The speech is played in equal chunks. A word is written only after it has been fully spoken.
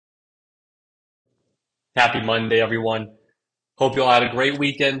Happy Monday, everyone. Hope you all had a great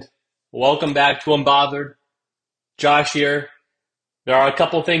weekend. Welcome back to Unbothered. Josh here. There are a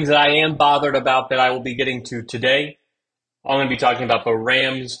couple things that I am bothered about that I will be getting to today. I'm going to be talking about the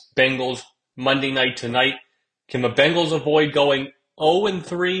Rams Bengals Monday night tonight. Can the Bengals avoid going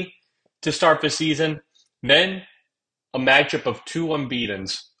 0-3 to start the season? Then a matchup of two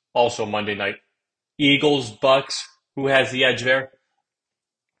unbeatens, also Monday night. Eagles, Bucks, who has the edge there?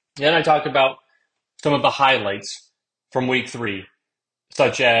 Then I talk about some of the highlights from week 3,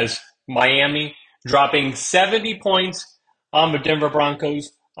 such as Miami dropping 70 points on the Denver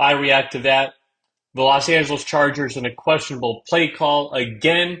Broncos. I react to that. The Los Angeles Chargers in a questionable play call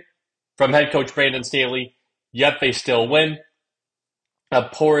again from head coach Brandon Staley, yet they still win. A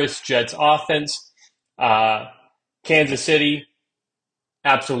porous Jets offense. Kansas City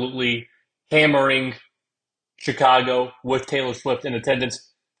absolutely hammering Chicago with Taylor Swift in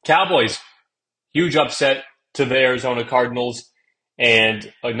attendance. Cowboys, huge upset to the Arizona Cardinals.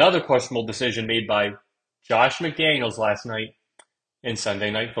 And another questionable decision made by Josh McDaniels last night in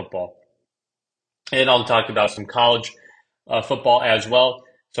Sunday Night Football. And I'll talk about some college football as well.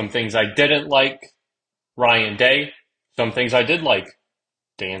 Some things I didn't like, Ryan Day. Some things I did like,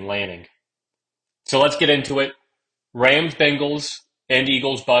 Dan Lanning. So let's get into it. Rams, Bengals, and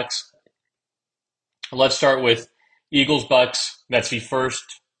Eagles, Bucks. Let's start with Eagles, Bucks. That's the first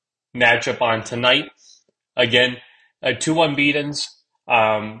matchup on tonight. Again, two unbeatens.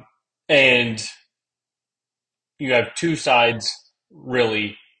 And you have two sides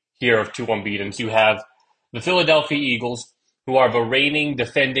really here of two unbeatens. You have the Philadelphia Eagles, who are the reigning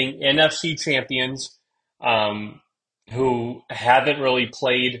defending NFC champions, who haven't really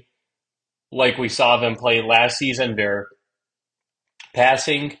played like we saw them play last season. Their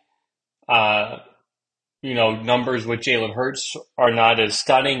passing, uh, numbers with Jalen Hurts are not as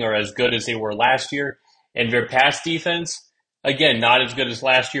stunning or as good as they were last year. And their pass defense, again, not as good as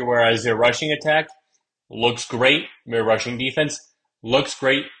last year, whereas their rushing attack looks great. Their rushing defense looks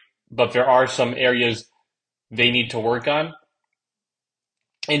great, but there are some areas they need to work on.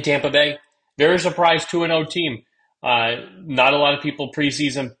 In Tampa Bay, they're a surprise 2-0 team. Not a lot of people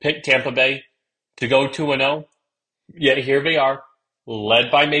preseason picked Tampa Bay to go 2-0, yet here they are, led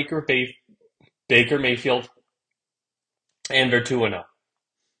by Baker Mayfield, and they're 2-0.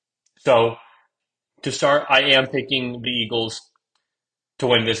 So to start, I am picking the Eagles to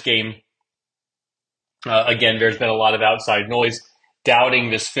win this game. Again, there's been a lot of outside noise doubting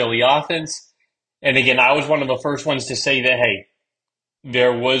this Philly offense. And again, I was one of the first ones to say that, hey,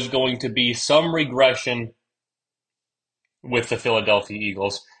 there was going to be some regression with the Philadelphia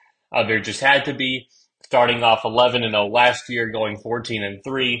Eagles. There just had to be, starting off 11-0 last year, going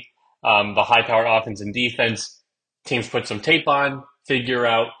 14-3. The high-powered offense and defense, teams put some tape on, figure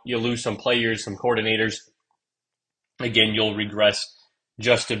out you lose some players, some coordinators. Again, you'll regress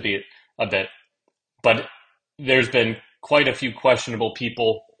just a bit. But there's been quite a few questionable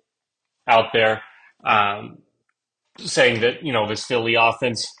people out there saying that, this Philly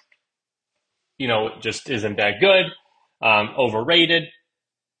offense, just isn't that good, overrated.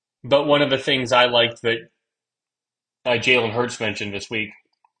 But one of the things I liked that Jalen Hurts mentioned this week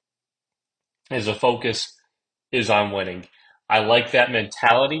is the focus is on winning. I like that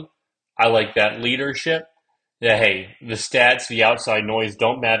mentality. I like that leadership that, hey, the stats, the outside noise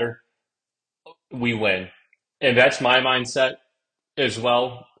don't matter. We win. And that's my mindset as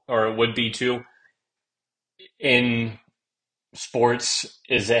well, or it would be too, in sports,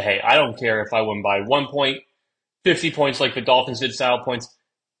 is that, hey, I don't care if I win by 1 point, 50 points like the Dolphins did style points.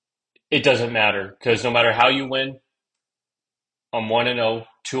 It doesn't matter because no matter how you win, I'm 1-0,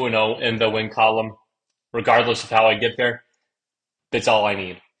 2-0 in the win column, regardless of how I get there. That's all I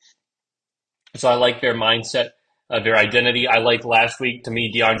need. So I like their mindset, their identity. I like last week. To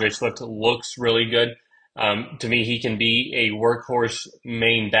me, DeAndre Swift looks really good. To me, he can be a workhorse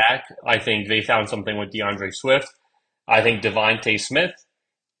main back. I think they found something with DeAndre Swift. I think Devontae Smith,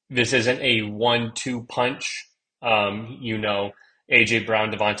 this isn't a 1-2 punch, A.J.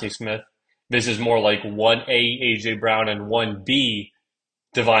 Brown, Devontae Smith. This is more like 1A A.J. Brown and 1B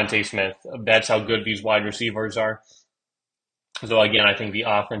Devontae Smith. That's how good these wide receivers are. So again, I think the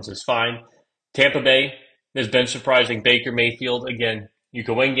offense is fine. Tampa Bay has been surprising. Baker Mayfield, again, you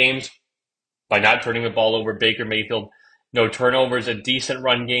can win games by not turning the ball over. Baker Mayfield, no turnovers, a decent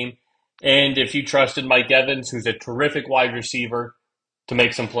run game. And if you trusted Mike Evans, who's a terrific wide receiver, to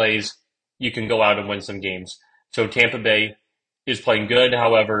make some plays, you can go out and win some games. So Tampa Bay is playing good.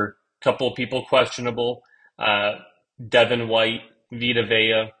 However, a couple of people questionable. Devin White, Vita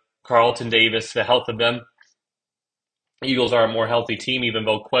Vea, Carlton Davis, the health of them. Eagles are a more healthy team, even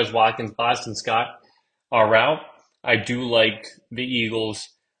though Quez Watkins, Boston Scott are out, I do like the Eagles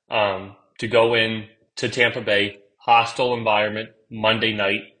to go in to Tampa Bay, hostile environment, Monday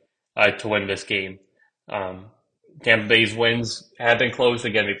night to win this game. Um, Tampa Bay's wins have been close.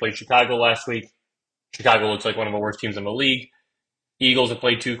 Again, they played Chicago last week. Chicago looks like one of the worst teams in the league. Eagles have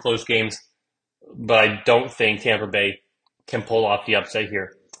played two close games, but I don't think Tampa Bay can pull off the upset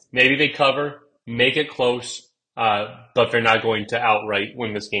here. Maybe they cover, make it close, but they're not going to outright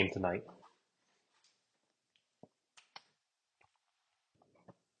win this game tonight.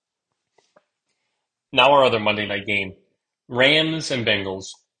 Now our other Monday night game, Rams and Bengals.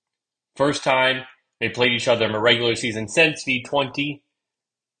 First time they played each other in a regular season since the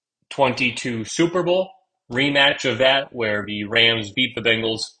 2022 Super Bowl. Rematch of that where the Rams beat the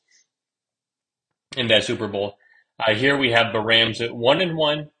Bengals in that Super Bowl. Here we have the Rams at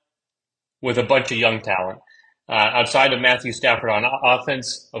 1-1 with a bunch of young talent. Outside of Matthew Stafford on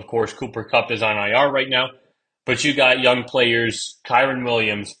offense, of course, Cooper Kupp is on IR right now, but you got young players, Kyron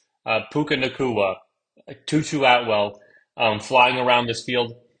Williams, Puka Nakua, Tutu Atwell, flying around this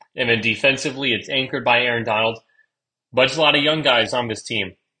field. And then defensively, it's anchored by Aaron Donald, but it's a lot of young guys on this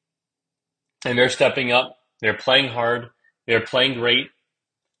team. And they're stepping up. They're playing hard. They're playing great.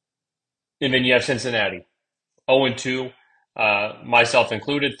 And then you have Cincinnati, 0-2, myself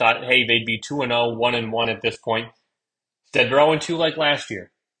included, thought, hey, they'd be 2-0, 1-1 at this point. Instead, they're 0-2 like last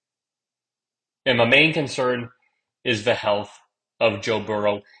year. And my main concern is the health of Joe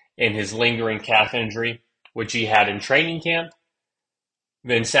Burrow and his lingering calf injury, which he had in training camp,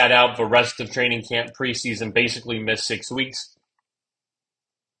 then sat out the rest of training camp preseason, basically missed 6 weeks.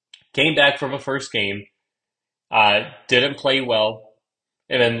 Came back for the first game, didn't play well,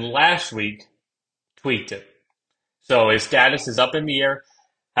 and then last week tweaked it. So his status is up in the air.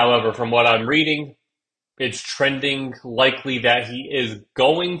 However, from what I'm reading, it's trending likely that he is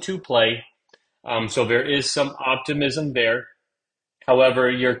going to play. So there is some optimism there. However,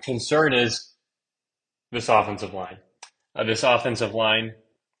 your concern is this offensive line. This offensive line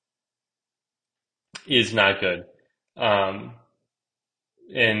is not good. Um,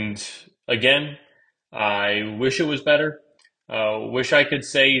 and again, I wish it was better. Wish I could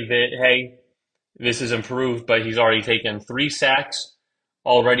say that, hey, this is improved, but he's already taken 3 sacks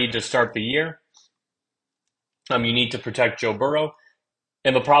already to start the year. You need to protect Joe Burrow.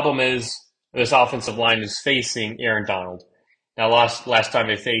 And the problem is this offensive line is facing Aaron Donald. Now, last time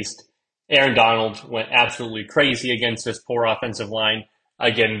they faced, Aaron Donald went absolutely crazy against this poor offensive line.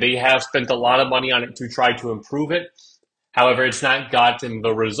 Again, they have spent a lot of money on it to try to improve it. However, it's not gotten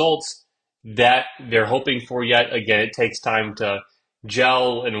the results that they're hoping for yet. Again, it takes time to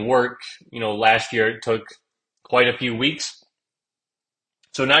gel and work. Last year it took quite a few weeks.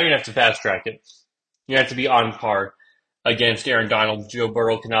 So now you're going to have to fast track it. You have to be on par against Aaron Donald. Joe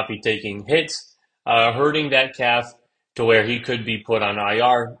Burrow cannot be taking hits, hurting that calf to where he could be put on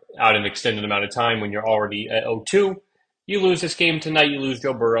IR out an extended amount of time when you're already at 0-2. You lose this game tonight, you lose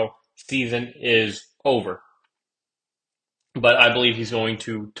Joe Burrow, season is over. But I believe he's going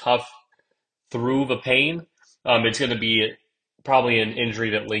to tough through the pain. It's going to be probably an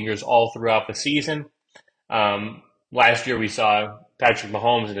injury that lingers all throughout the season. Last year we saw Patrick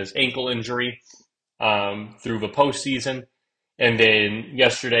Mahomes and his ankle injury through the postseason. And then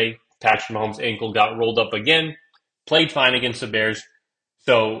yesterday, Patrick Mahomes' ankle got rolled up again, played fine against the Bears.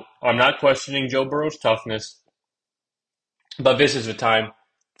 So I'm not questioning Joe Burrow's toughness, but this is the time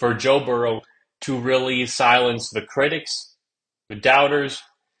for Joe Burrow to really silence the critics, the doubters,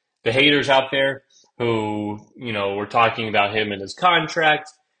 the haters out there who, were talking about him and his contract,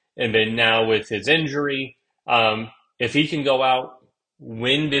 and then now with his injury. If he can go out,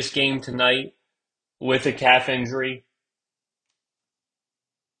 win this game tonight with a calf injury,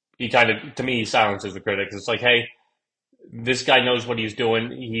 to me, he silences the critics. It's like, hey, this guy knows what he's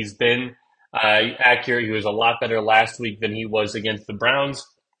doing. He's been accurate. He was a lot better last week than he was against the Browns.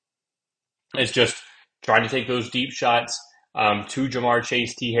 It's just trying to take those deep shots to Jamar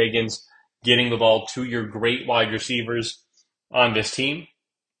Chase, T. Higgins, getting the ball to your great wide receivers on this team.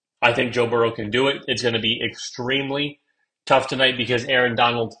 I think Joe Burrow can do it. It's going to be extremely tough tonight because Aaron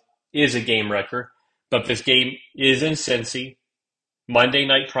Donald is a game wrecker. But this game is in Cincy. Monday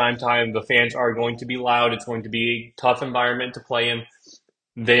night primetime. The fans are going to be loud. It's going to be a tough environment to play in.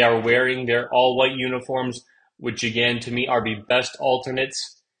 They are wearing their all-white uniforms, which again, to me, are the best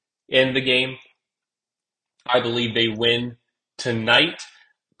alternates in the game. I believe they win tonight.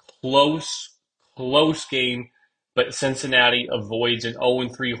 Close game, but Cincinnati avoids an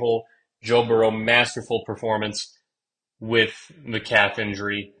 0-3 hole. Joe Burrow, masterful performance with the calf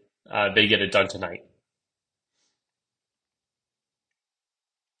injury. They get it done tonight.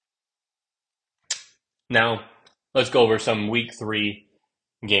 Now, let's go over some week three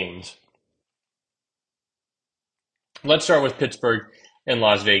games. Let's start with Pittsburgh and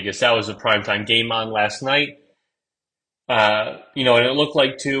Las Vegas. That was a primetime game on last night. And it looked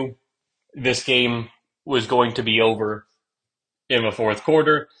like, too, this game was going to be over in the fourth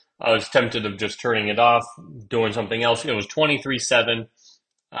quarter. I was tempted of just turning it off, doing something else. It was 23-7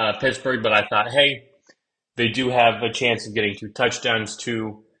 Pittsburgh, but I thought, hey, they do have a chance of getting two touchdowns,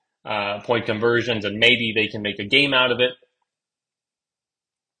 two point conversions, and maybe they can make a game out of it.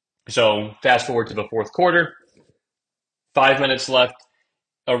 So fast forward to the fourth quarter, 5 minutes left,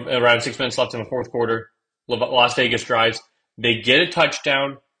 around 6 minutes left in the fourth quarter. Las Vegas drives. They get a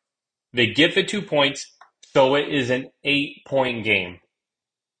touchdown. They get the 2 points. So it is an 8-point game.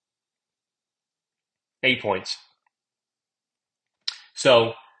 8 points.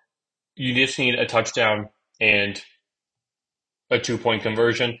 So you just need a touchdown and a 2-point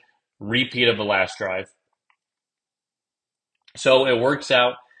conversion. Repeat of the last drive. So it works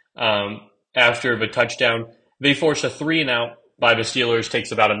out after the touchdown. They force a 3-and-out by the Steelers,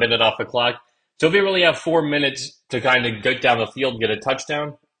 takes about a minute off the clock. So they really have 4 minutes to kind of get down the field, get a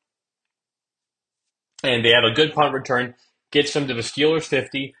touchdown. And they have a good punt return, gets them to the Steelers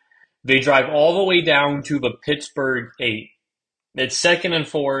 50. They drive all the way down to the Pittsburgh 8. It's 2nd and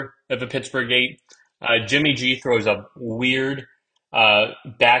 4 at the Pittsburgh 8. Jimmy G throws a weird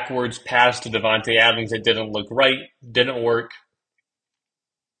backwards pass to Devontae Adams. It didn't look right, didn't work.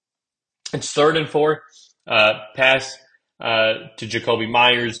 It's 3rd and 4. Pass to Jacoby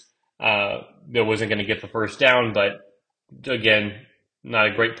Myers. That wasn't going to get the first down, but again, not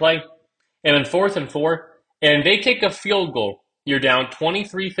a great play. And then 4th and 4, and they kick a field goal. You're down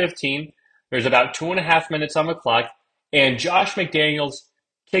 23-15. There's about 2.5 minutes on the clock, and Josh McDaniels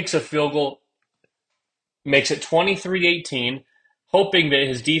kicks a field goal, makes it 23-18, hoping that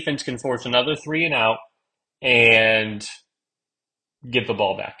his defense can force another 3-and-out and get the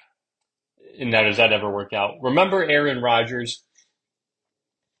ball back. And now, does that ever work out? Remember Aaron Rodgers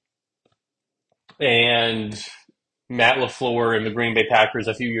and Matt LaFleur and the Green Bay Packers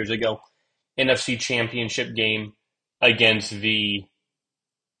a few years ago? NFC Championship game against the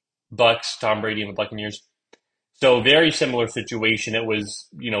Bucks, Tom Brady and the Buccaneers. So very similar situation. It was,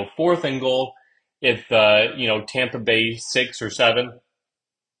 4th and goal at Tampa Bay 6 or 7.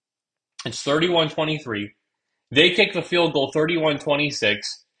 It's 31-23. They kick the field goal 31-26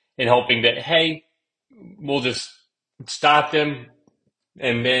 and hoping that, hey, we'll just stop them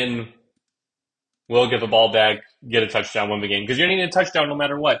and then we'll get the ball back, get a touchdown, win the game. Because you're going to need a touchdown no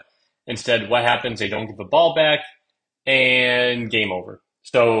matter what. Instead, what happens? They don't get the ball back, and game over.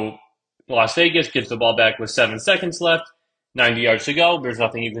 So Las Vegas gets the ball back with 7 seconds left, 90 yards to go. There's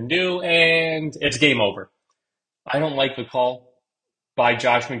nothing you can do, and it's game over. I don't like the call by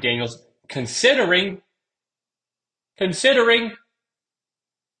Josh McDaniels, considering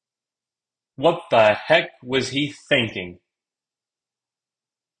what the heck was he thinking?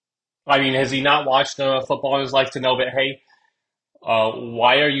 I mean, has he not watched football in his life to know that, hey,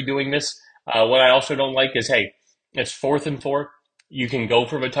 why are you doing this? What I also don't like is, hey, it's 4th and 4. You can go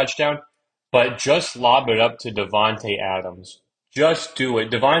for the touchdown, but just lob it up to Devontae Adams. Just do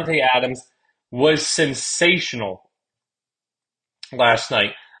it. Devontae Adams was sensational last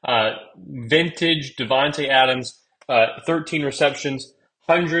night. Vintage Devontae Adams, 13 receptions,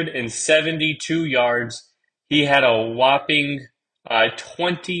 172 yards. He had a whopping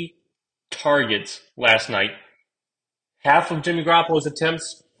 20 targets last night. Half of Jimmy Garoppolo's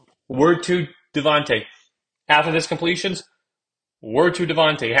attempts were to Devontae. Half of his completions were to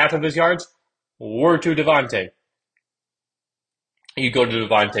Devontae. Half of his yards were to Devontae. You go to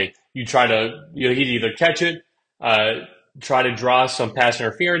Devontae. You try to, he'd either catch it, try to draw some pass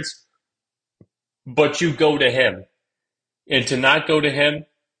interference, but you go to him. And to not go to him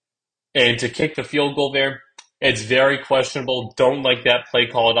and to kick the field goal there, it's very questionable. Don't like that play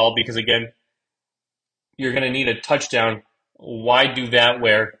call at all because, again, you're going to need a touchdown. Why do that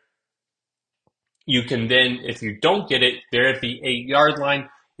where you can then, if you don't get it, they're at the 8-yard line,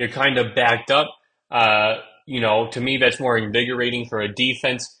 you're kind of backed up. To me, that's more invigorating for a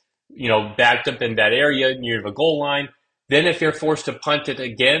defense, backed up in that area near the goal line. Then if you're forced to punt it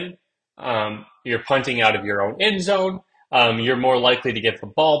again, you're punting out of your own end zone. You're more likely to get the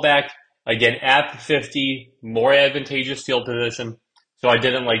ball back. Again, at the 50, more advantageous field position. So I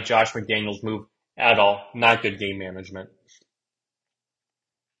didn't like Josh McDaniels' move at all. Not good game management.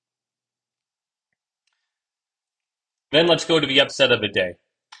 Then let's go to the upset of the day.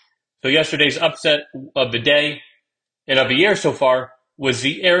 So yesterday's upset of the day and of the year so far was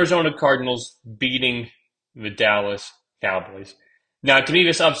the Arizona Cardinals beating the Dallas Cowboys. Now, to me,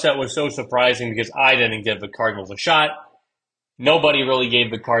 this upset was so surprising because I didn't give the Cardinals a shot. Nobody really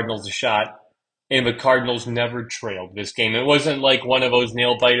gave the Cardinals a shot, and the Cardinals never trailed this game. It wasn't like one of those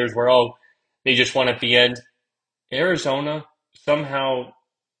nail biters where, oh, they just won at the end. Arizona somehow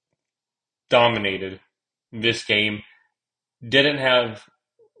dominated this game, didn't have,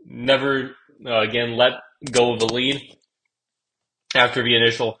 never, again, let go of the lead after the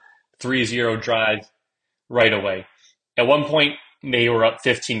initial 3-0 drive right away. At one point, they were up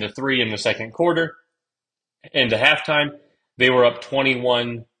 15-3 in the second quarter. Into halftime, they were up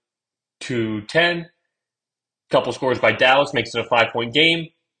 21-10. Couple scores by Dallas makes it a 5-point game.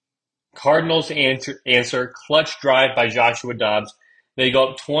 Cardinals answer clutch drive by Joshua Dobbs. They go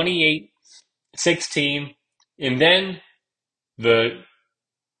up 28-16, and then the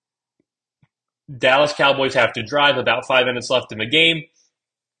Dallas Cowboys have to drive about 5 minutes left in the game,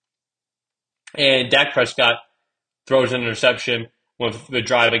 and Dak Prescott throws an interception with the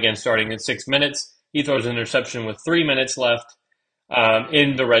drive again starting at 6 minutes. He throws an interception with 3 minutes left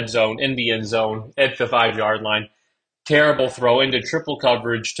in the red zone, in the end zone, at the 5-yard line. Terrible throw into triple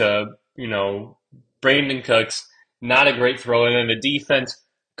coverage to, Brandon Cooks. Not a great throw. And then the defense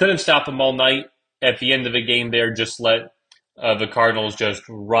couldn't stop him all night. At the end of the game there, just let the Cardinals just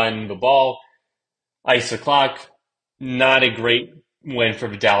run the ball, ice the clock. Not a great win for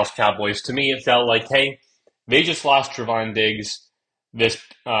the Dallas Cowboys. To me, it felt like, hey, they just lost Trevon Diggs this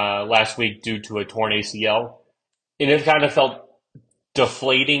last week due to a torn ACL. And it kind of felt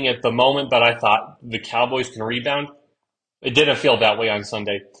deflating at the moment, but I thought the Cowboys can rebound. It didn't feel that way on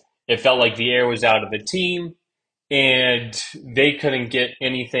Sunday. It felt like the air was out of the team, and they couldn't get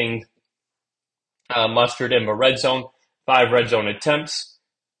anything mustered in the red zone. 5 red zone attempts,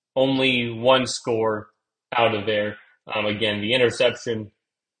 only 1 score out of there. Again, the interception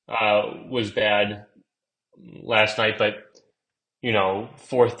was bad last night, but,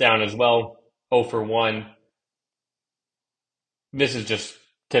 fourth down as well, 0 for 1. This is just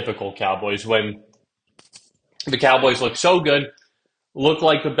typical Cowboys. When the Cowboys look so good, look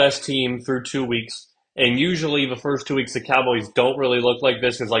like the best team through 2 weeks, and usually the first 2 weeks the Cowboys don't really look like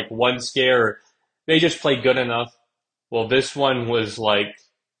this. There's like one scare, or they just play good enough. Well, this one was like,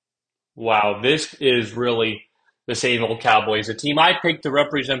 wow, this is really the same old Cowboys, a team I picked to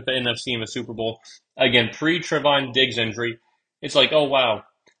represent the NFC in the Super Bowl. Again, pre-Trevon Diggs injury, it's like, oh, wow.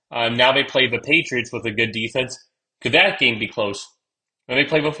 Now they play the Patriots with a good defense. Could that game be close? And they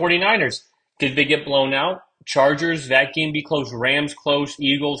play the 49ers. Did they get blown out? Chargers, that game be close. Rams close.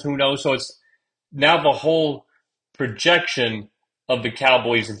 Eagles, who knows? So it's now the whole projection of the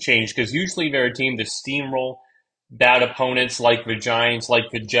Cowboys have changed, because usually they're a team to steamroll bad opponents like the Giants, like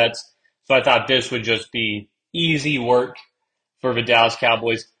the Jets. So I thought this would just be easy work for the Dallas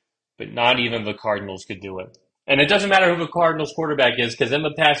Cowboys, but not even the Cardinals could do it. And it doesn't matter who the Cardinals quarterback is, because in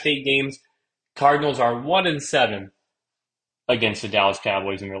the past 8 games, Cardinals are 1-7 against the Dallas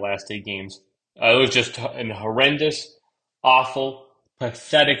Cowboys in their last 8 games. It was just an horrendous, awful,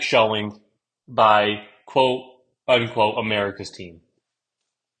 pathetic showing by quote unquote America's team.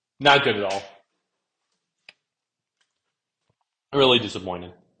 Not good at all. Really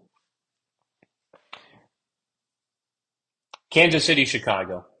disappointing. Kansas City,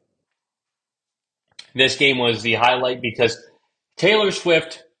 Chicago. This game was the highlight because Taylor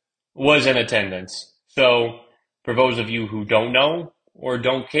Swift was in attendance. So, for those of you who don't know or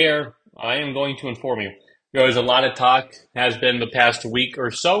don't care, I am going to inform you. There was a lot of talk, has been the past week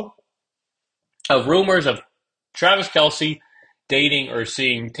or so, of rumors of Travis Kelce dating or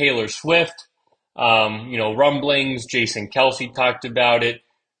seeing Taylor Swift. Rumblings. Jason Kelce talked about it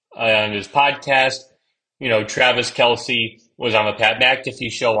on his podcast. Travis Kelce was on the Pat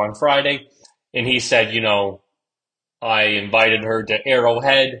McAfee show on Friday, and he said, I invited her to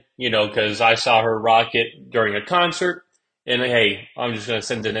Arrowhead, because I saw her rock it during a concert. And hey, I'm just going to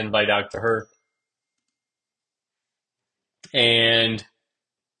send an invite out to her. And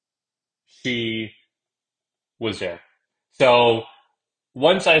she was there. So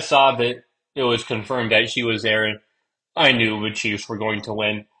once I saw that it was confirmed that she was there, I knew the Chiefs were going to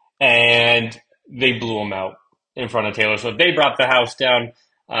win. And they blew them out in front of Taylor Swift. They brought the house down.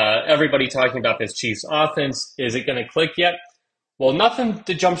 Everybody talking about this Chiefs offense. Is it going to click yet? Well, nothing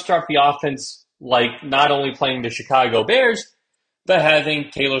to jumpstart the offense like not only playing the Chicago Bears, but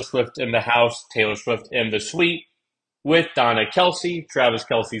having Taylor Swift in the house, Taylor Swift in the suite with Donna Kelce, Travis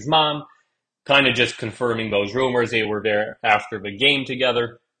Kelce's mom, kind of just confirming those rumors. They were there after the game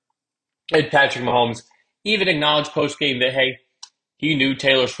together. And Patrick Mahomes even acknowledged post-game that, hey, he knew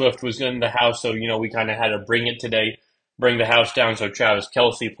Taylor Swift was in the house, so, we kind of had to bring it today, bring the house down. So Travis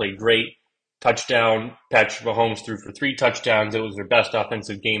Kelce played great. touchdown. Patrick Mahomes threw for 3 touchdowns. It was their best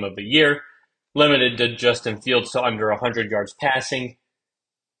offensive game of the year. Limited to Justin Fields to under 100 yards passing.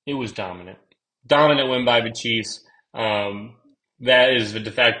 It was dominant. Dominant win by the Chiefs. That is the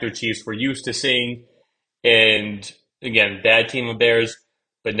de facto Chiefs we're used to seeing. And again, bad team of Bears.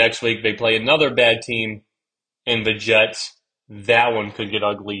 But next week they play another bad team in the Jets. That one could get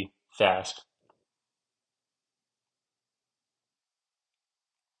ugly fast.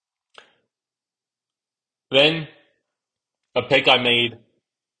 Then a pick I made,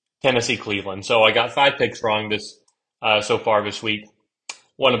 Tennessee Cleveland. So I got 5 picks wrong this so far this week.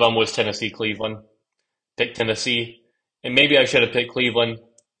 One of them was Tennessee Cleveland. Picked Tennessee, and maybe I should have picked Cleveland.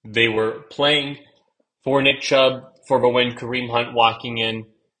 They were playing for Nick Chubb for the win. Kareem Hunt walking in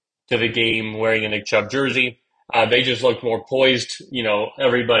to the game wearing a Nick Chubb jersey. They just looked more poised.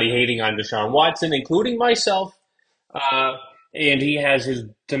 Everybody hating on Deshaun Watson, including myself. Uh, and he has his,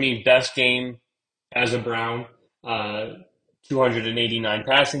 to me, best game as a Brown. 289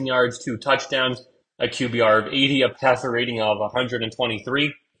 passing yards, 2 touchdowns, a QBR of 80, a passer rating of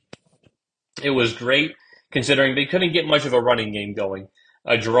 123. It was great considering they couldn't get much of a running game going.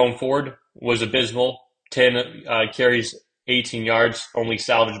 Jerome Ford was abysmal, 10 carries, 18 yards, only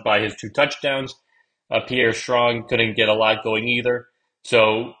salvaged by his 2 touchdowns. Pierre Strong couldn't get a lot going either.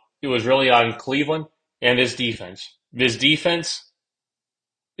 So it was really on Cleveland and his defense. This defense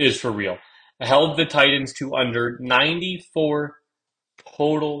is for real. Held the Titans to under 94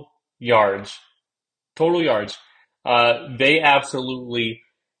 total yards. Total yards. They absolutely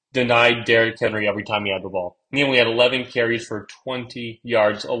denied Derrick Henry every time he had the ball. He only had 11 carries for 20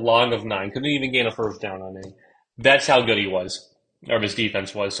 yards, a long of 9. Couldn't even gain a first down on him. That's how good he was, or his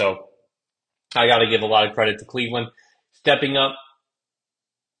defense was. So I got to give a lot of credit to Cleveland. Stepping up.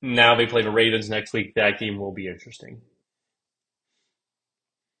 Now they play the Ravens next week. That game will be interesting.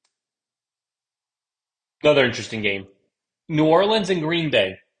 Another interesting game. New Orleans and Green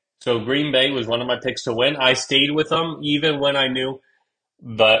Bay. So Green Bay was one of my picks to win. I stayed with them even when I knew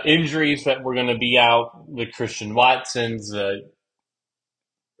the injuries that were going to be out, the Christian Watsons, the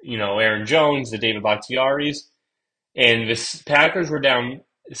Aaron Jones, the David Bakhtiaris, and the Packers were down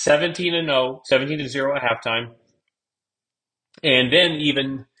 17-0, 17-0 at halftime, and then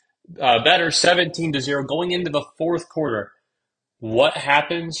even better, 17-0 going into the fourth quarter. What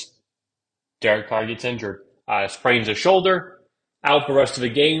happens? Derek Carr gets injured, sprains a shoulder, out for the rest of the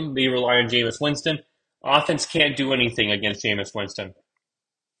game. They rely on Jameis Winston. Offense can't do anything against Jameis Winston.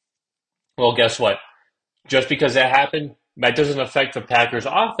 Well, guess what? Just because that happened, that doesn't affect the Packers'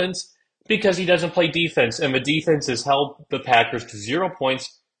 offense because he doesn't play defense, and the defense has held the Packers to 0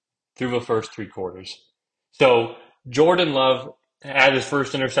 points through the first 3 quarters. So Jordan Love had his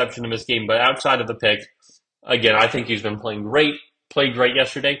first interception in this game, but outside of the pick, again, I think he's been playing great, played great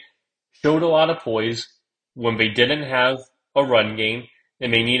yesterday, showed a lot of poise when they didn't have a run game,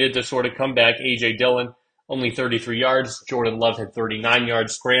 and they needed to sort of come back. A.J. Dillon, only 33 yards. Jordan Love had 39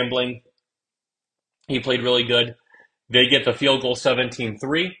 yards scrambling. He played really good. They get the field goal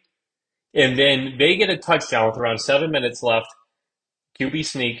 17-3, and then they get a touchdown with around 7 minutes left, QB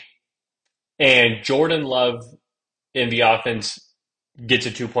sneak, and Jordan Love in the offense gets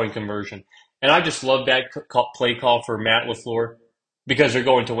a 2 point conversion. And I just love that play call for Matt LaFleur because they're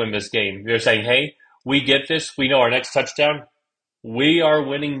going to win this game. They're saying, hey, we get this. We know our next touchdown. We are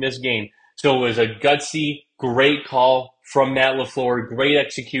winning this game. So it was a gutsy, great call from Matt LaFleur, great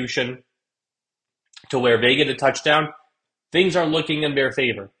execution to where they get a touchdown. Things are looking in their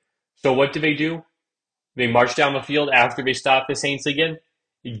favor. So what do? They march down the field after they stop the Saints again,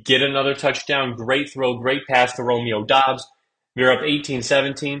 get another touchdown, great throw, great pass to Romeo Doubs. They're up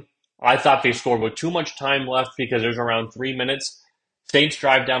 18-17. I thought they scored with too much time left because there's around 3 minutes. Saints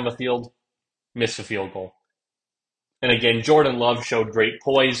drive down the field, miss the field goal. And again, Jordan Love showed great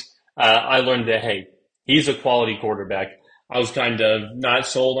poise. I learned that, hey, he's a quality quarterback. I was kind of not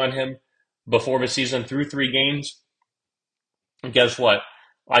sold on him before the season through 3 games. And guess what?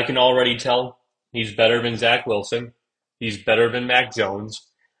 I can already tell he's better than Zach Wilson. He's better than Mac Jones.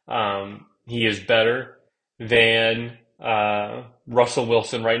 He is better than Russell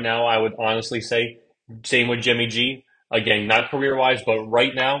Wilson right now, I would honestly say. Same with Jimmy G. Again, not career-wise, but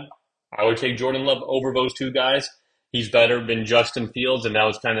right now, I would take Jordan Love over those 2 guys. He's better than Justin Fields, and that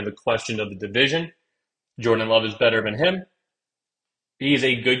was kind of the question of the division. Jordan Love is better than him. He's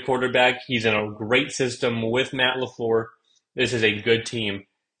a good quarterback. He's in a great system with Matt LaFleur. This is a good team.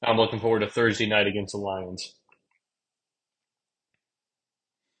 I'm looking forward to Thursday night against the Lions.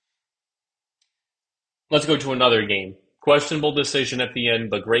 Let's go to another game. Questionable decision at the end,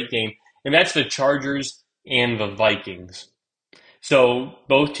 but great game. And that's the Chargers and the Vikings. So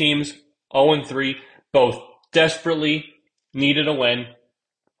both teams 0-3, both desperately needed a win,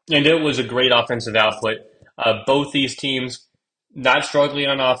 and it was a great offensive output. Both these teams not struggling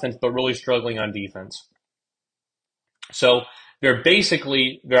on offense, but really struggling on defense. So they're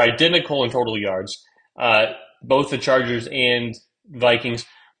identical in total yards. Both the Chargers and Vikings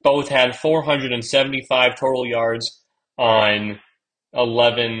both had 475 total yards on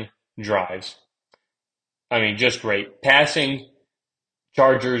 11 drives. I mean, just great. Passing,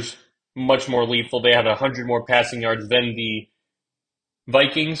 Chargers much more lethal. They had 100 more passing yards than the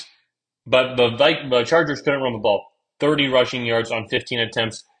Vikings, but the Chargers couldn't run the ball. 30 rushing yards on 15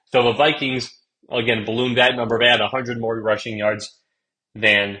 attempts. So the Vikings, again, ballooned that number. They had 100 more rushing yards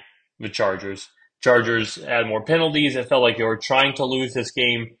than the Chargers. Chargers had more penalties. It felt like they were trying to lose this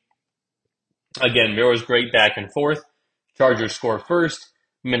game. Again, there was great back and forth. Chargers score first.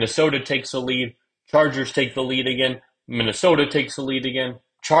 Minnesota takes the lead. Chargers take the lead again. Minnesota takes the lead again.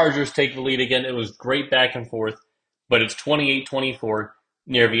 Chargers take the lead again. It was great back and forth, but it's 28-24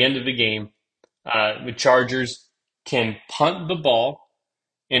 near the end of the game. The Chargers can punt the ball,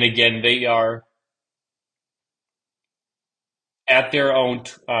 and again, they are at their own,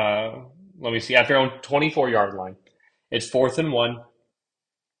 at their own 24-yard line. It's 4th and 1,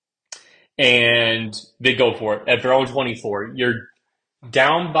 and they go for it at their own 24. You're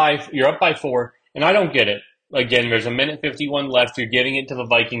up by 4, and I don't get it. Again, there's a minute 51 left. You're giving it to the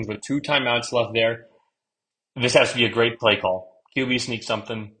Vikings with 2 timeouts left there. This has to be a great play call. QB sneak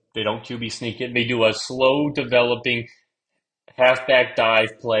something. They don't QB sneak it. They do a slow developing halfback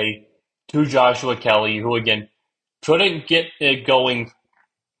dive play to Joshua Kelly, who again couldn't get it going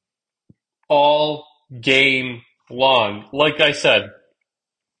all game long. Like I said,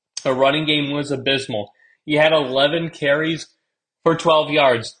 a running game was abysmal. He had 11 carries for 12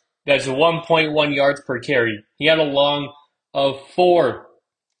 yards. That's 1.1 yards per carry. He had a long of 4.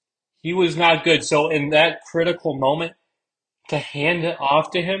 He was not good. So in that critical moment, to hand it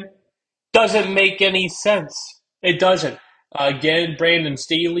off to him doesn't make any sense. It doesn't. Again, Brandon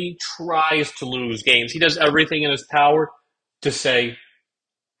Staley tries to lose games. He does everything in his power to say,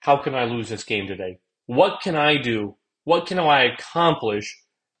 how can I lose this game today? What can I do? What can I accomplish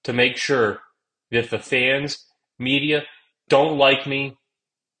to make sure that the fans, media, don't like me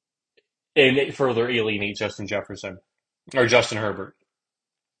and further alienate Justin Jefferson or Justin Herbert?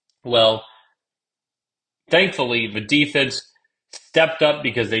 Well, thankfully, the defense stepped up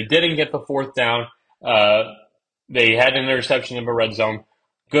because they didn't get the 4th down. Uh, they had an interception in the red zone.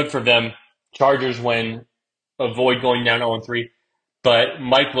 Good for them. Chargers win, avoid going down 0-3. But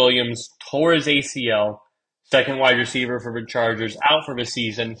Mike Williams tore his ACL, second wide receiver for the Chargers, out for the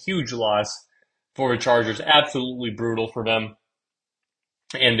season. Huge loss for the Chargers. Absolutely brutal for them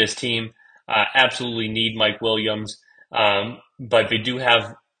and this team. Absolutely need Mike Williams. But they do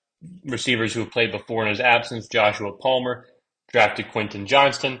have receivers who have played before in his absence. Joshua Palmer drafted Quentin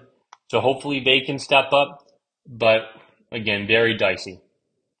Johnston. So hopefully they can step up. But again, very dicey.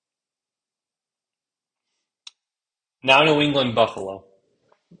 Now New England Buffalo.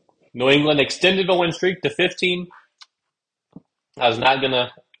 New England extended the win streak to 15. I was not going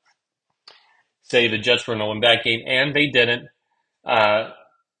to say the Jets were going to win that game, and they didn't. Uh,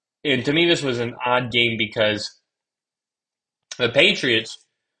 and to me, this was an odd game because the Patriots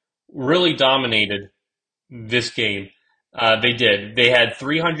really dominated this game. They did. They had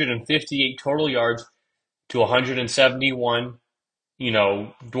 358 total yards to 171,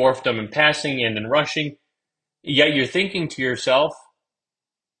 dwarfed them in passing and in rushing. Yet you're thinking to yourself,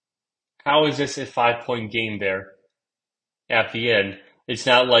 how is this a 5-point game there at the end? It's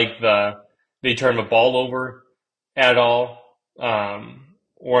not like they turn the ball over at all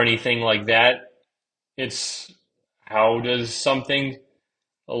or anything like that. It's how does something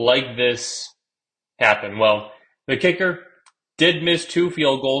like this happen? Well, the kicker did miss 2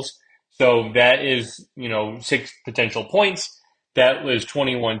 field goals, so that is, 6 potential points. That was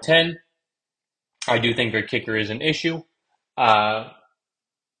 21-10. I do think their kicker is an issue. Uh,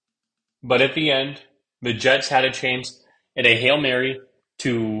 but at the end, the Jets had a chance at a Hail Mary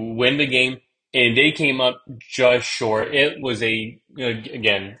to win the game, and they came up just short. It was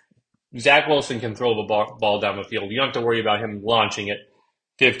again, Zach Wilson can throw the ball down the field. You don't have to worry about him launching it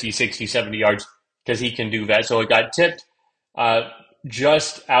 50, 60, 70 yards because he can do that. So it got tipped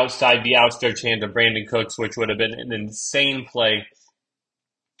just outside the outstretched hand of Brandon Cooks, which would have been an insane play.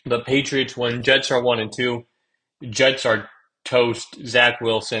 The Patriots win. Jets are 1-2. Jets are toast. Zach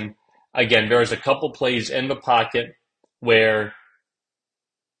Wilson. Again, there was a couple plays in the pocket where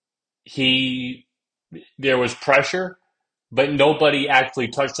there was pressure, but nobody actually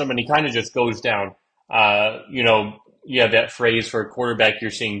touched him, and he kind of just goes down. you have that phrase for a quarterback,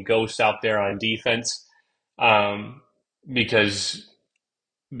 you're seeing ghosts out there on defense, um, because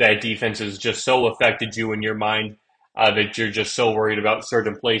that defense has just so affected you in your mind, that you're just so worried about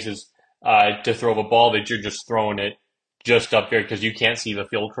certain places to throw the ball that you're just throwing it just up there because you can't see the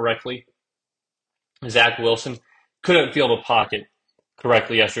field correctly. Zach Wilson couldn't feel the pocket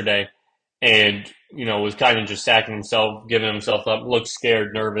correctly yesterday, and was kind of just sacking himself, giving himself up, looked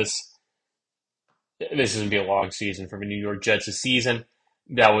scared, nervous. This is going to be a long season for the New York Jets. A season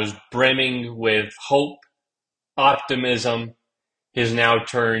that was brimming with hope, optimism, has now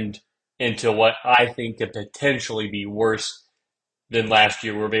turned into what I think could potentially be worse than last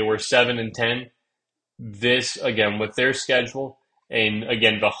year, where they were 7-10. This, again, with their schedule, and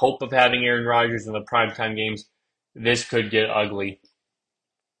again, the hope of having Aaron Rodgers in the primetime games, this could get ugly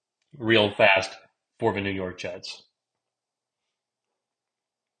real fast for the New York Jets.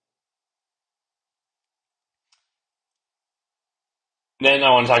 Then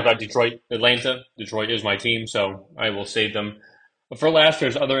I want to talk about Detroit, Atlanta. Detroit is my team, so I will save them for last.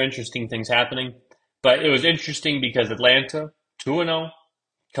 There's other interesting things happening, but it was interesting because Atlanta 2-0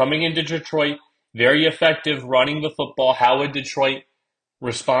 coming into Detroit, very effective running the football. How would Detroit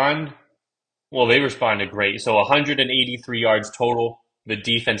respond? Well, they responded great. So 183 yards total. The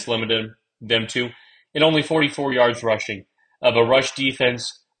defense limited them to, and only 44 yards rushing. The rush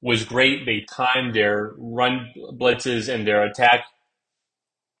defense was great. They timed their run blitzes and their attack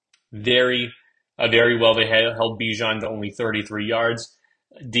very, very well. They held Bijan to only 33 yards.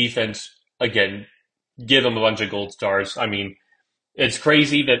 Defense, again, give them a bunch of gold stars. I mean, it's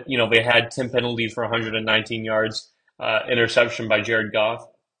crazy that, they had 10 penalties for 119 yards, interception by Jared Goff,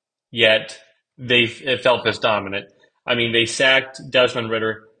 yet it felt this dominant. I mean, they sacked Desmond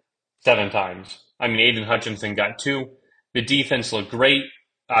Ritter 7 times. I mean, Aiden Hutchinson got 2. The defense looked great.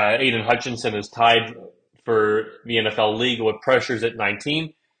 Aiden Hutchinson is tied for the NFL league with pressures at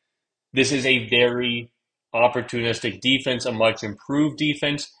 19. This is a very opportunistic defense, a much improved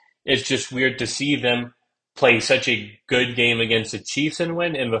defense. It's just weird to see them play such a good game against the Chiefs and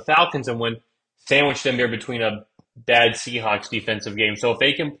win, and the Falcons and win, sandwich them there between a bad Seahawks defensive game. So if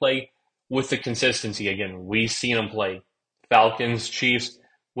they can play with the consistency, again, we've seen them play. Falcons, Chiefs,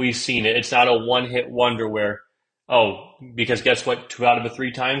 we've seen it. It's not a one-hit wonder where, because guess what? 2 out of the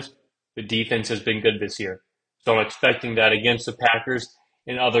 3 times, the defense has been good this year. So I'm expecting that against the Packers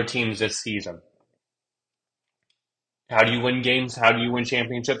and other teams this season. How do you win games? How do you win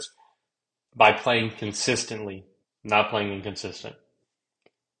championships? By playing consistently, not playing inconsistent.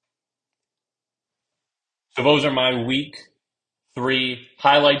 So those are my week 3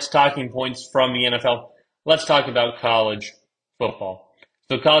 highlights, talking points from the NFL. Let's talk about college football.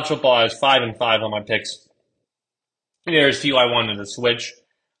 So college football has 5-5 on my picks. There's a few I wanted to switch.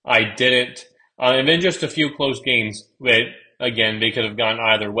 I didn't. And then just a few close games that, again, they could have gone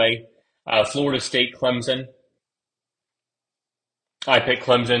either way. Florida State, Clemson. I picked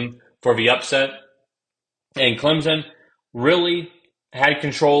Clemson for the upset. And Clemson really had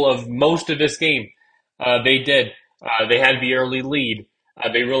control of most of this game. They did. They had the early lead.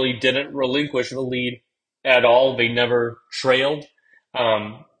 They really didn't relinquish the lead at all. They never trailed.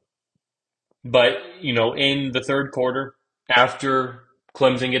 But, in the third quarter, after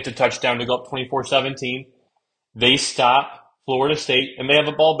Clemson gets a touchdown to go up 24-17, they stop Florida State and they have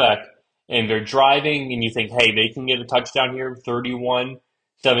the ball back. And they're driving, and you think, hey, they can get a touchdown here,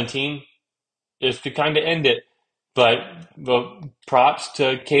 31-17. This could kind of end it. But the props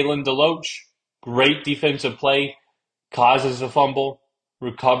to Kalen DeLoach. Great defensive play, causes a fumble,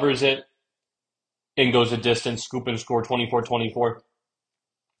 recovers it, and goes a distance, scoop and score 24-24.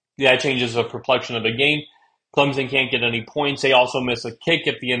 That changes the complexion of the game. Clemson can't get any points. They also miss a kick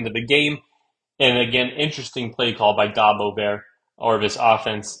at the end of the game. And again, interesting play call by Dabo Bear, or this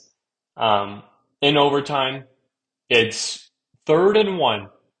offense. In overtime, it's 3rd and 1.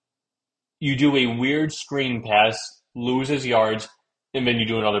 You do a weird screen pass, loses yards, and then you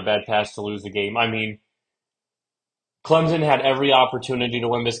do another bad pass to lose the game. I mean, Clemson had every opportunity to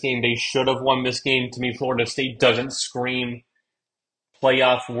win this game. They should have won this game. To me, Florida State doesn't scream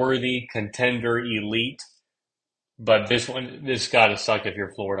playoff worthy, contender, elite. But this got to suck if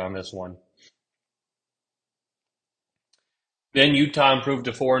you're Florida on this one. Then Utah improved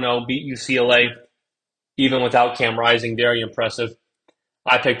to 4-0, beat UCLA, even without Cam Rising. Very impressive.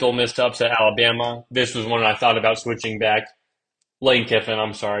 I picked Ole Miss to upset Alabama. This was one I thought about switching back. Lane Kiffin,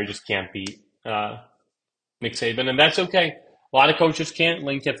 I'm sorry, just can't beat Nick Saban, and that's okay. A lot of coaches can't.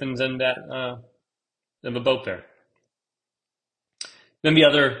 Lane Kiffin's in the boat there. Then the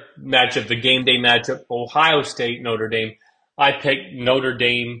other matchup, the game day matchup, Ohio State, Notre Dame. I picked Notre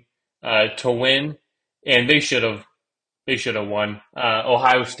Dame to win, and they should have They should have won.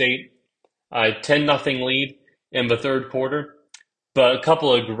 Ohio State, 10-0 lead in the third quarter, but a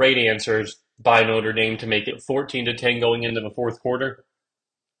couple of great answers by Notre Dame to make it 14-10 going into the fourth quarter.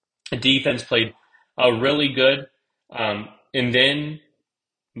 The defense played really good. And then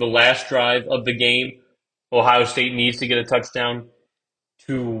the last drive of the game, Ohio State needs to get a touchdown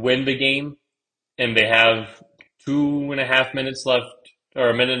to win the game, and they have 2.5 minutes left, or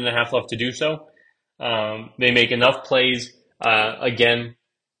a minute and a half left to do so. They make enough plays. Again,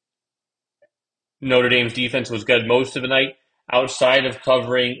 Notre Dame's defense was good most of the night, outside of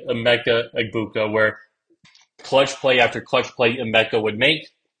covering Emeka Egbuka, where clutch play after clutch play Emeka would make.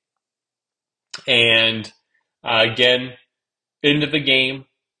 And again, into the game,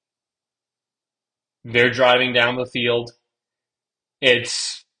 they're driving down the field.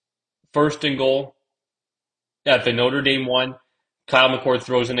 It's first and goal at the Notre Dame one. Kyle McCord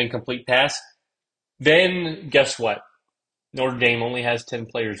throws an incomplete pass. Then guess what? Notre Dame only has 10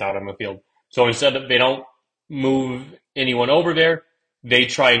 players out on the field. So instead of they don't move anyone over there, they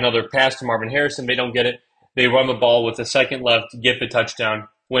try another pass to Marvin Harrison. They don't get it. They run the ball with a second left, get the touchdown,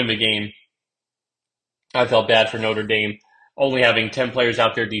 win the game. I felt bad for Notre Dame only having 10 players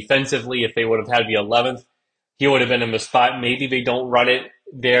out there defensively. If they would have had the 11th, he would have been in the spot. Maybe they don't run it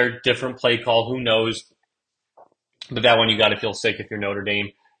there, different play call, who knows. But that one you got to feel sick if you're Notre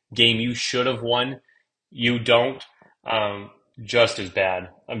Dame. Game you should have won, you don't. Just as bad.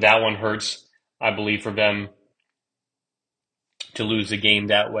 That one hurts, I believe, for them to lose the game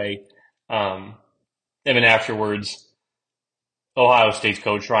that way. And then afterwards, Ohio State's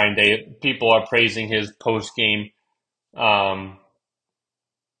coach, Ryan Day, people are praising his post-game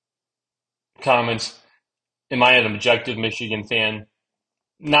comments. Am I an objective Michigan fan?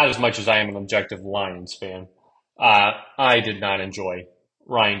 Not as much as I am an objective Lions fan. I did not enjoy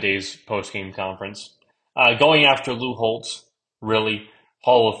Ryan Day's post-game conference. Going after Lou Holtz, really,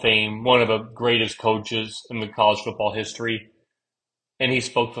 Hall of Fame, one of the greatest coaches in the college football history, and he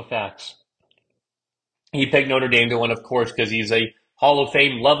spoke the facts. He picked Notre Dame to win, of course, because he's a Hall of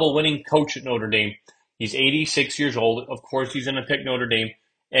Fame level winning coach at Notre Dame. He's 86 years old. Of course, he's going to pick Notre Dame.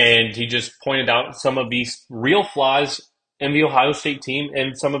 And he just pointed out some of these real flaws in the Ohio State team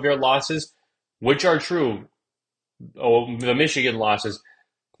and some of their losses, which are true. Oh, the Michigan losses,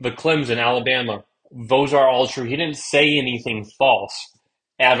 the Clemson, Alabama, those are all true. He didn't say anything false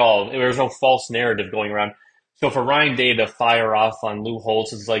at all. There was no false narrative going around. So for Ryan Day to fire off on Lou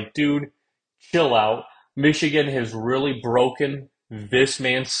Holtz, it's like, dude, chill out. Michigan has really broken this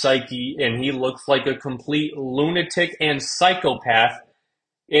man's psyche, and he looks like a complete lunatic and psychopath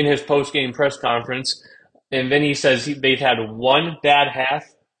in his post-game press conference. And then he says they've had one bad half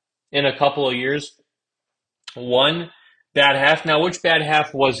in a couple of years. One bad half. Now, which bad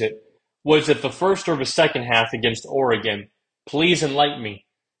half was it? Was it the first or the second half against Oregon? Please enlighten me.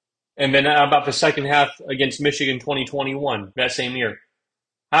 And then how about the second half against Michigan 2021, that same year?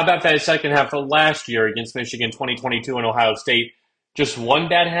 How about that second half of last year against Michigan 2022 and Ohio State? Just one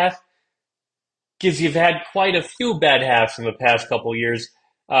bad half? Because you've had quite a few bad halves in the past couple years.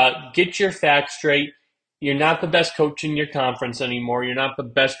 Get your facts straight. You're not the best coach in your conference anymore. You're not the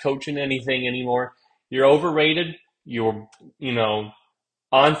best coach in anything anymore. You're overrated. You're,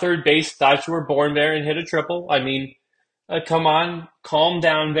 on third base, thought you were born there and hit a triple. I mean, come on, calm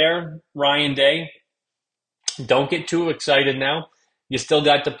down there, Ryan Day. Don't get too excited now. You still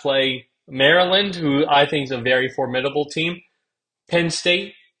got to play Maryland, who I think is a very formidable team, Penn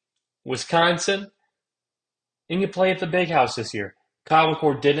State, Wisconsin, and you play at the Big House this year. Kyle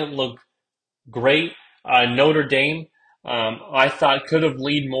McCord didn't look great. Notre Dame, I thought could have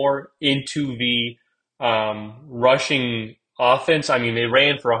leaned more into the rushing offense. I mean, they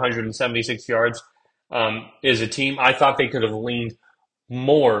ran for 176 yards as a team. I thought they could have leaned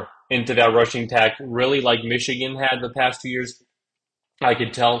more into that rushing attack, really like Michigan had the past 2 years. I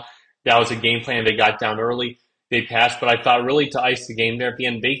could tell that was a game plan. They got down early. They passed, but I thought really to ice the game there at the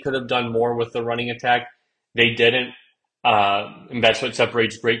end, they could have done more with the running attack. They didn't. And that's what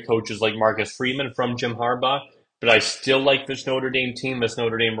separates great coaches like Marcus Freeman from Jim Harbaugh. But I still like this Notre Dame team, this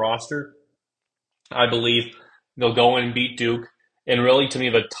Notre Dame roster. I believe they'll go and beat Duke. And really, to me,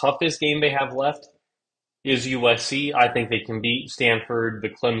 the toughest game they have left is USC. I think they can beat Stanford, the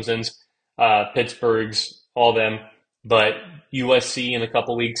Clemsons, Pittsburghs, all them. But USC in a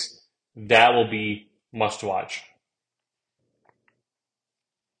couple weeks, that will be must watch.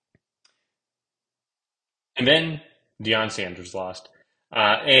 And then Deion Sanders lost.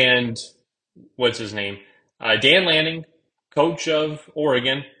 And what's his name? Dan Lanning, coach of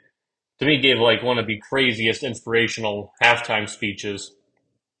Oregon, to me gave like one of the craziest inspirational halftime speeches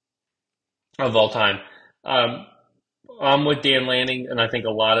of all time. I'm with Dan Lanning, and I think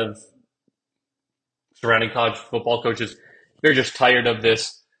a lot of surrounding college football coaches, they're just tired of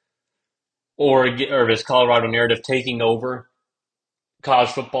this Oregon or this Colorado narrative taking over college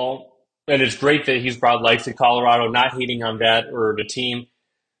football. And it's great that he's brought life to Colorado, not hating on that or the team.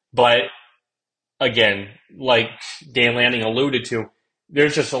 But again, like Dan Lanning alluded to,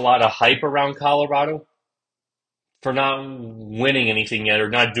 there's just a lot of hype around Colorado for not winning anything yet or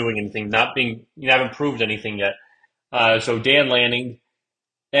not doing anything, not being, you haven't proved anything yet. So Dan Lanning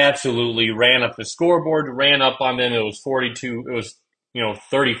absolutely ran up the scoreboard, ran up on them. It was 42, it was,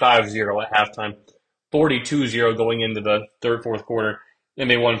 35-0 at halftime, 42-0 going into the third, fourth quarter, and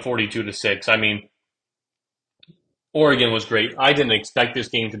they won 42-6. I mean, Oregon was great. I didn't expect this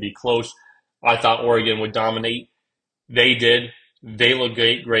game to be close. I thought Oregon would dominate. They did. They look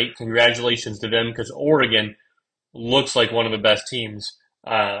great. Great. Congratulations to them because Oregon looks like one of the best teams.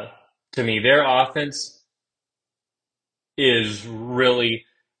 To me, their offense is really,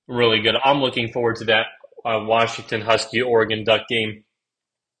 really good. I'm looking forward to that Washington Husky Oregon Duck game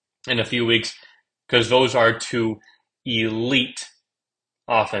in a few weeks because those are two elite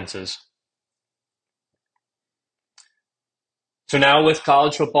offenses. So now with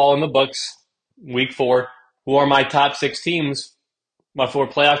college football in the books, week 4, who are my top 6 teams? My 4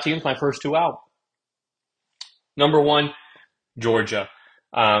 playoff teams, my first 2 out. Number 1, Georgia.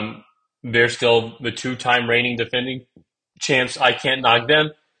 They're still the 2-time reigning defending champs. I can't knock them.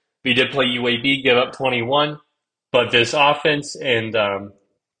 We did play UAB, give up 21. But this offense and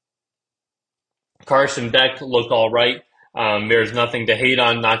Carson Beck look all right. There's nothing to hate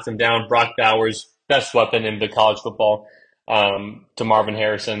on. Knocks them down. Brock Bowers, best weapon in the college football, to Marvin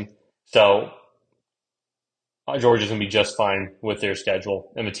Harrison. So Georgia's going to be just fine with their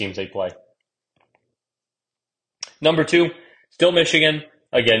schedule and the teams they play. Number 2, still Michigan.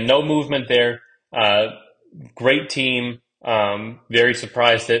 Again, no movement there. Great team. Very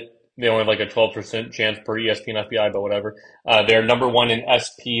surprised that they only have like a 12% chance per ESPN FPI, but whatever. They're number 1 in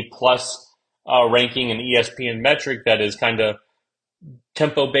SP plus ranking, an ESPN metric that is kind of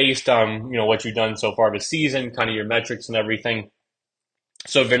tempo based on what you've done so far this season, kind of your metrics and everything.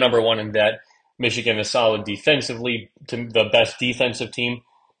 So they're number 1 in that. Michigan is solid defensively, the best defensive team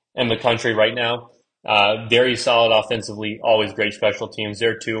in the country right now. Very solid offensively, always great special teams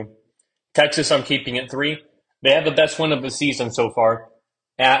there too. Texas, I'm keeping at 3. They have the best win of the season so far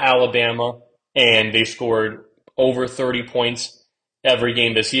at Alabama, and they scored over 30 points every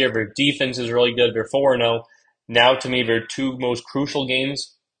game this year. Their defense is really good. They're 4-0. Now, to me, their 2 most crucial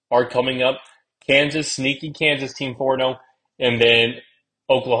games are coming up. Kansas, sneaky Kansas team 4-0, and then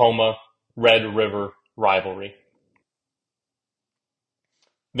Oklahoma, Red River rivalry.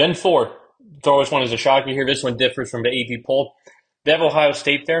 Then 4. Throw this one as a shocker here. This one differs from the AP poll. They have Ohio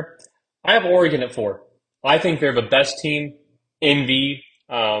State there. I have Oregon at 4. I think they're the best team in the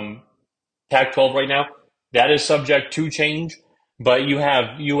Pac-12 right now. That is subject to change, but you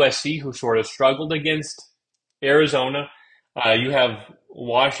have USC who sort of struggled against Arizona. You have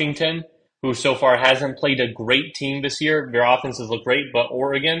Washington who so far hasn't played a great team this year. Their offenses look great, but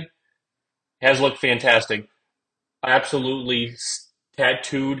Oregon has looked fantastic. Absolutely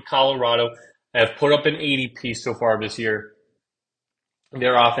tattooed Colorado. Have put up an 80 piece so far this year.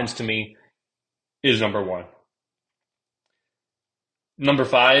 Their offense to me is number 1. Number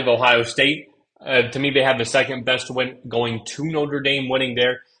 5, Ohio State. To me, they have the second best win going to Notre Dame, winning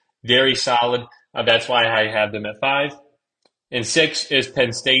there. Very solid. That's why I have them at 5. And 6 is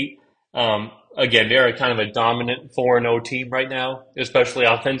Penn State. Again, they're kind of a dominant 4-0 team right now, especially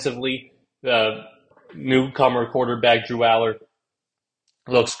offensively. The newcomer quarterback, Drew Aller,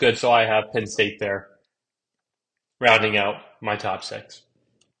 looks good, so I have Penn State there, rounding out my top 6.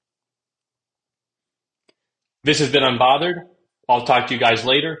 This has been Unbothered. I'll talk to you guys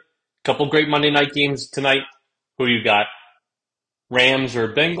later. Couple great Monday night games tonight. Who you got? Rams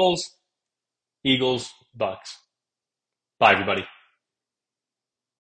or Bengals? Eagles, Bucks. Bye, everybody.